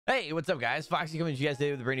Hey, what's up, guys? Foxy coming to you guys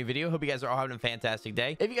today with a brand new video. Hope you guys are all having a fantastic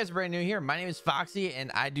day. If you guys are brand new here, my name is Foxy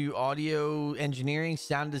and I do audio engineering,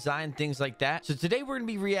 sound design, things like that. So today we're going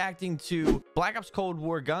to be reacting to Black Ops Cold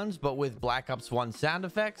War guns, but with Black Ops 1 sound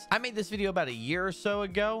effects. I made this video about a year or so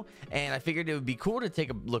ago, and I figured it would be cool to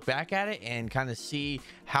take a look back at it and kind of see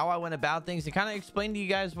how I went about things and kind of explain to you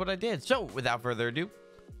guys what I did. So without further ado,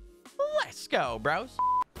 let's go, bros.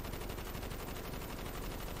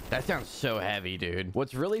 That sounds so heavy, dude.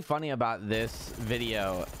 What's really funny about this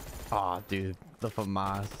video, oh, dude, the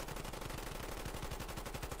FAMAS.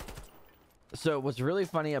 So what's really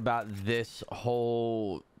funny about this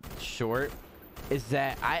whole short is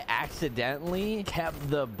that I accidentally kept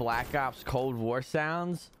the Black Ops Cold War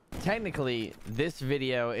sounds. Technically, this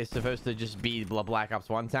video is supposed to just be the Black Ops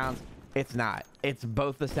 1 sounds. It's not. It's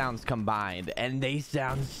both the sounds combined, and they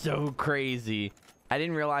sound so crazy. I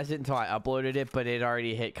didn't realize it until I uploaded it, but it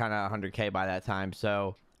already hit kind of 100K by that time.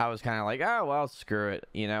 So I was kind of like, oh, well, screw it,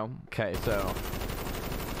 you know? Okay, so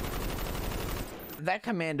that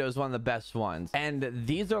commando is one of the best ones, and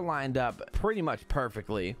these are lined up pretty much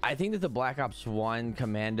perfectly. I think that the Black Ops 1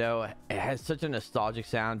 commando has such a nostalgic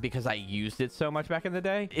sound because I used it so much back in the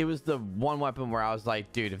day. It was the one weapon where I was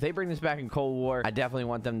like, dude, if they bring this back in Cold War, I definitely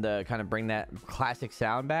want them to kind of bring that classic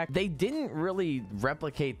sound back. They didn't really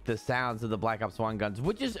replicate the sounds of the Black Ops 1 guns,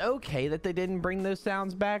 which is okay that they didn't bring those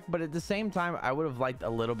sounds back, but at the same time, I would have liked a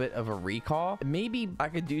little bit of a recall. Maybe I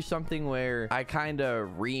could do something where I kind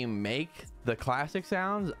of remake the classic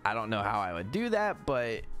sounds. I don't know how I would do that,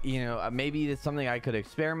 but you know, maybe it's something I could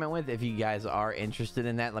experiment with. If you guys are interested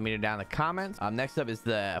in that, let me know down in the comments. Next up is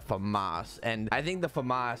the FAMAS, and I think the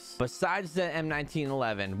FAMAS, besides the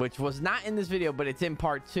M1911, which was not in this video, but it's in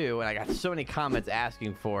part 2, and I got so many comments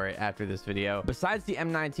asking for it after this video. Besides the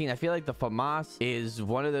M19, I feel like the FAMAS is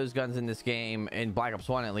one of those guns in this game, in Black Ops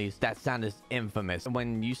 1 at least, that sound is infamous.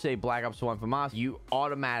 When you say Black Ops 1 FAMAS, you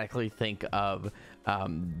automatically think of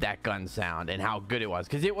that gun sound and how good it was,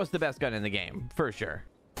 because it was the best gun in the game for sure.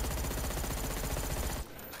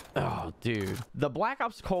 Oh, dude, the Black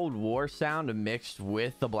Ops Cold War sound mixed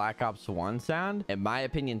with the Black Ops 1 sound, in my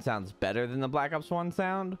opinion, sounds better than the Black Ops 1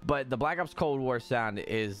 sound, but the Black Ops Cold War sound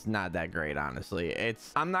is not that great, honestly.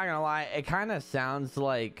 I'm not gonna lie, it kind of sounds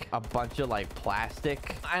like a bunch of like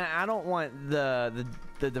plastic, and I don't want the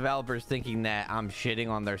developers thinking that I'm shitting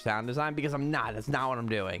on their sound design, because I'm not. That's not what I'm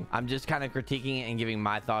doing. I'm just kind of critiquing it and giving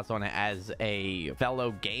my thoughts on it as a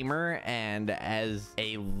fellow gamer and as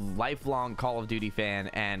a lifelong Call of Duty fan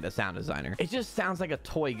and a sound designer. It just sounds like a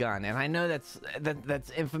toy gun, and I know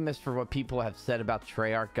that's infamous for what people have said about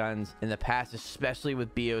Treyarch guns in the past, especially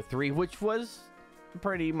with BO3, which was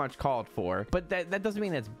pretty much called for, but that doesn't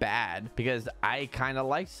mean it's bad, because I kind of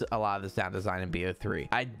like a lot of the sound design in BO3.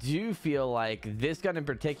 I do feel like this gun in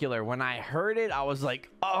particular, when I heard it, I was like,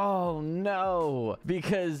 oh no,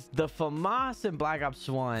 because the FAMAS in Black Ops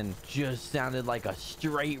 1 just sounded like a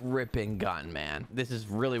straight ripping gun, man. This is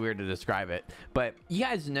really weird to describe it, but you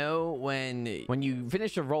guys know when you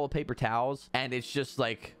finish a roll of paper towels and it's just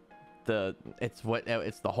like it's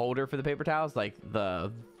the holder for the paper towels, like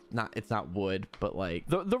it's not wood, but like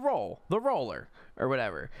the roller or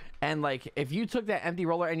whatever, and like if you took that empty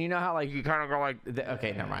roller, and you know how like you kind of go like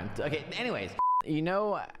okay, never mind. Okay, anyways, you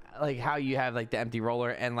know like how you have like the empty roller,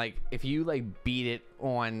 and like if you like beat it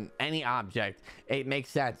on any object, it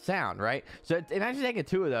makes that sound, right? So imagine taking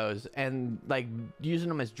 2 of those and like using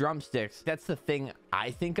them as drumsticks. That's the thing I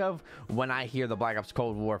think of when I hear the Black Ops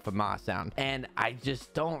Cold War FAMAS sound, and I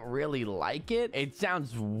just don't really like it. It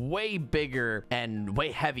sounds way bigger and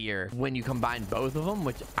way heavier when you combine both of them,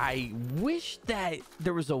 which I wish that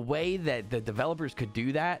there was a way that the developers could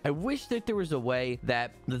do that. I wish that there was a way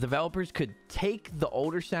that the developers could take the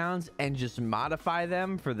older sounds and just modify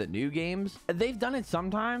them for the new games. They've done it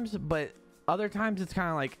sometimes, but other times it's kind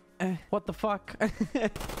of like, what the fuck?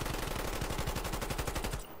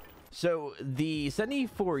 So the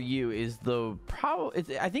 74U is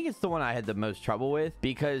I think it's the one I had the most trouble with,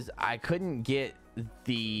 because I couldn't get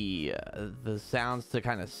the sounds to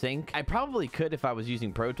kind of sync. I probably could if I was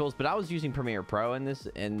using Pro Tools, but I was using Premiere Pro in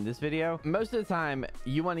this video. Most of the time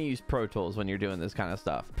you want to use Pro Tools when you're doing this kind of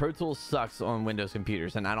stuff. Pro Tools sucks on Windows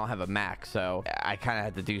computers, and I don't have a Mac, so I kind of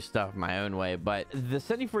had to do stuff my own way. But the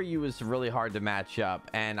 74U was really hard to match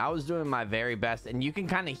up, and I was doing my very best, and you can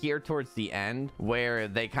kind of hear towards the end where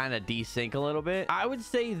they kind of desync a little bit. I would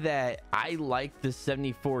say that I like the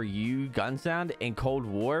 74U gun sound in Cold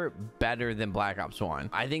War better than Black Ops 1.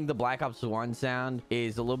 I think the Black Ops 1 sound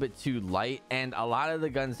is a little bit too light, and a lot of the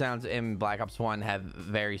gun sounds in Black Ops 1 have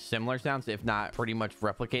very similar sounds, if not pretty much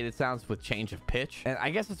replicated sounds with change of pitch. And I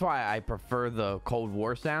guess that's why I prefer the Cold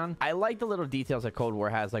War sound. I like the little details that Cold War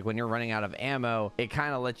has, like when you're running out of ammo, it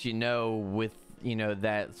kind of lets you know with, you know,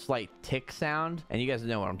 that slight tick sound, and you guys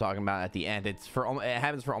know what I'm talking about at the end. It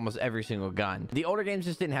happens for almost every single gun. The older games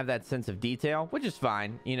just didn't have that sense of detail, which is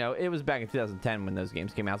fine. You know, it was back in 2010 when those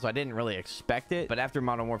games came out, so I didn't really expect it, but after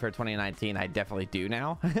Modern Warfare 2019, I definitely do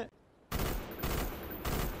now.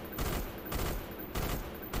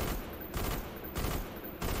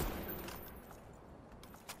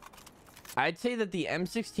 I'd say that the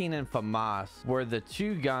M16 and FAMAS were the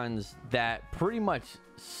two guns that pretty much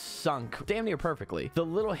sunk damn near perfectly. The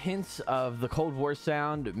little hints of the Cold War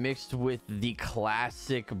sound mixed with the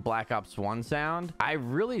classic Black Ops 1 sound, I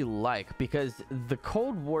really like, because the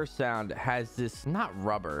Cold War sound has this, it's not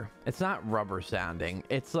rubber sounding.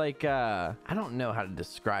 It's like, I don't know how to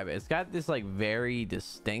describe it. It's got this like very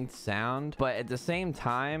distinct sound, but at the same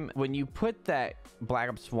time, when you put that Black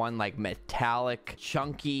Ops 1 like metallic,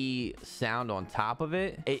 chunky sound on top of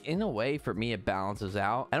it, in a way, for me, it balances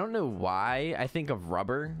out. I don't know why I think of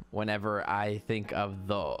rubber whenever I think of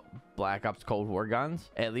the Black Ops Cold War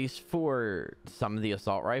guns, at least for some of the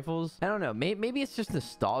assault rifles. I don't know, maybe it's just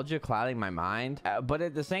nostalgia clouding my mind, but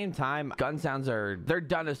at the same time, gun sounds they're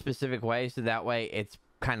done a specific way, so that way it's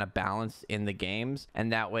kind of balanced in the games,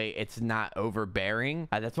 and that way it's not overbearing.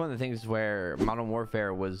 That's one of the things where Modern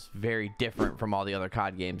Warfare was very different from all the other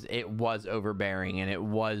COD games. It was overbearing, and it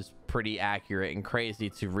was pretty accurate and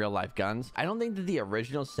crazy to real life guns. I don't think that the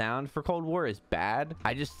original sound for Cold War is bad.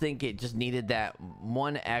 I just think it just needed that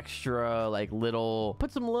one extra like little,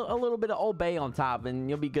 put a little bit of Old Bay on top and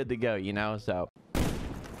you'll be good to go, you know? So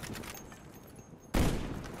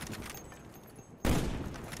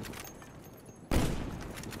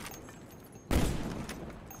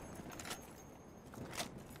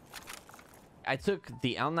I took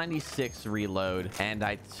the L96 reload, and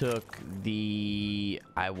I took the,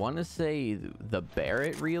 I want to say the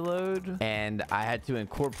Barrett reload, and I had to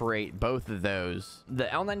incorporate both of those. The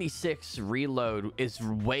L96 reload is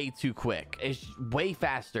way too quick. It's way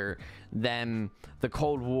faster than the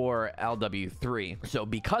Cold War LW3. So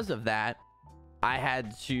because of that, I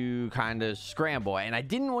had to kind of scramble, and I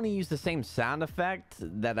didn't want to use the same sound effect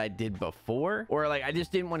that I did before, or like I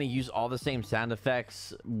just didn't want to use all the same sound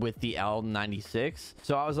effects with the L96.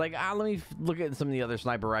 So I was like, let me look at some of the other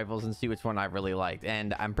sniper rifles and see which one I really liked.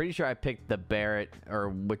 And I'm pretty sure I picked the Barrett, or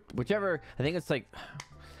whichever. I think it's like,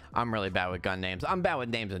 I'm really bad with gun names. I'm bad with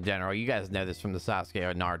names in general. You guys know this from the Sasuke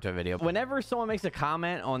or Naruto video. Whenever someone makes a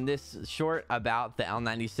comment on this short about the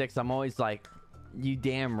L96, I'm always like, you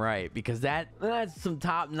damn right, because that's some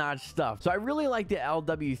top-notch stuff. So I really like the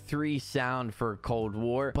LW3 sound for Cold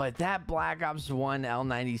War, but that Black Ops 1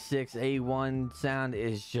 L96A1 sound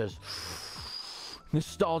is just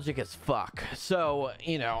nostalgic as fuck. So,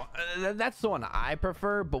 you know, that's the one I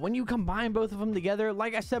prefer. But when you combine both of them together,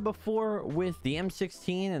 like I said before with the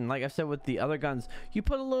M16, and like I said with the other guns, you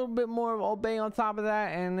put a little bit more of Old Bay on top of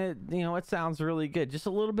that, and it, you know, it sounds really good. Just a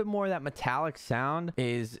little bit more of that metallic sound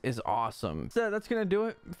is awesome. So that's gonna do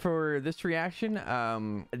it for this reaction.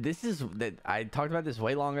 I talked about this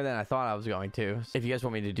way longer than I thought I was going to. If you guys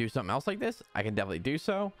want me to do something else like this, I can definitely do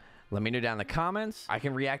so. Let me know down in the comments. I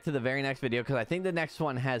can react to the very next video, because I think the next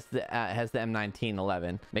one has the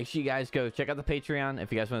M1911. Make sure you guys go check out the Patreon if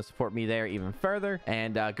you guys want to support me there even further,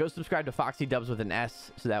 and go subscribe to Foxy Dubs with an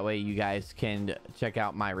S, so that way you guys can check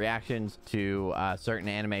out my reactions to certain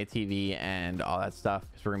anime, TV, and all that stuff,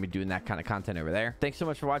 because we're gonna be doing that kind of content over there. Thanks so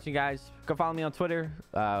much for watching, guys. Go follow me on Twitter.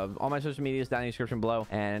 All my social media is down in the description below,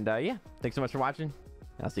 and yeah, thanks so much for watching.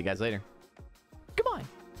 I'll see you guys later. Goodbye.